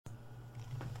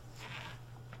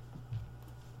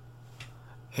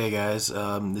Hey guys,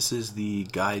 this is the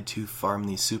guide to farm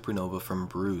the supernova from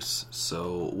Bruce.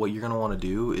 So what you're going to want to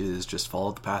do is just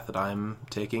follow the path that I'm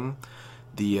taking.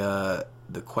 The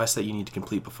quest that you need to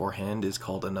complete beforehand is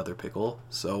called Another Pickle.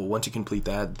 So once you complete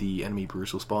that, the enemy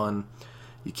Bruce will spawn,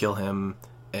 you kill him,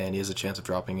 and he has a chance of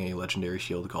dropping a legendary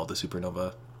shield called the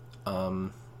supernova.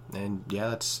 And yeah,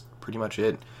 that's pretty much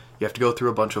it. You have to go through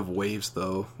a bunch of waves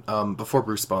though. Before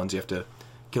Bruce spawns, you have to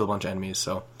kill a bunch of enemies,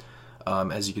 so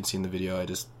as you can see in the video, I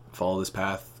just follow this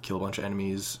path, kill a bunch of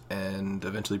enemies, and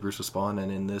eventually Bruce will spawn,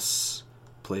 and in this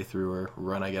playthrough, or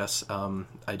run I guess,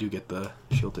 I do get the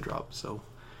shield to drop, so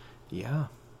yeah.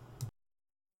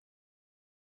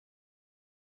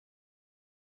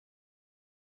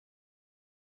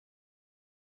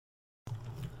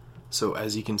 So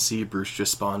as you can see, Bruce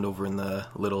just spawned over in the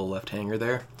little left hangar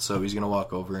there, so he's gonna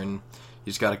walk over and you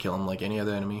just gotta kill him like any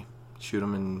other enemy. Shoot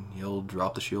him and he'll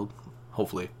drop the shield,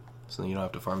 hopefully, so you don't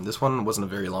have to farm. This one wasn't a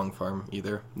very long farm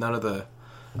either. None of the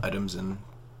items in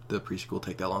the PreSequel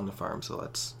take that long to farm, so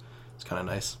it's kind of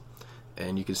nice.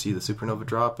 And you can see the supernova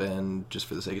drop, and just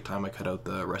for the sake of time I cut out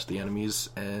the rest of the enemies,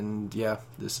 and yeah,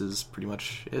 this is pretty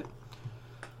much it.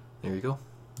 There you go.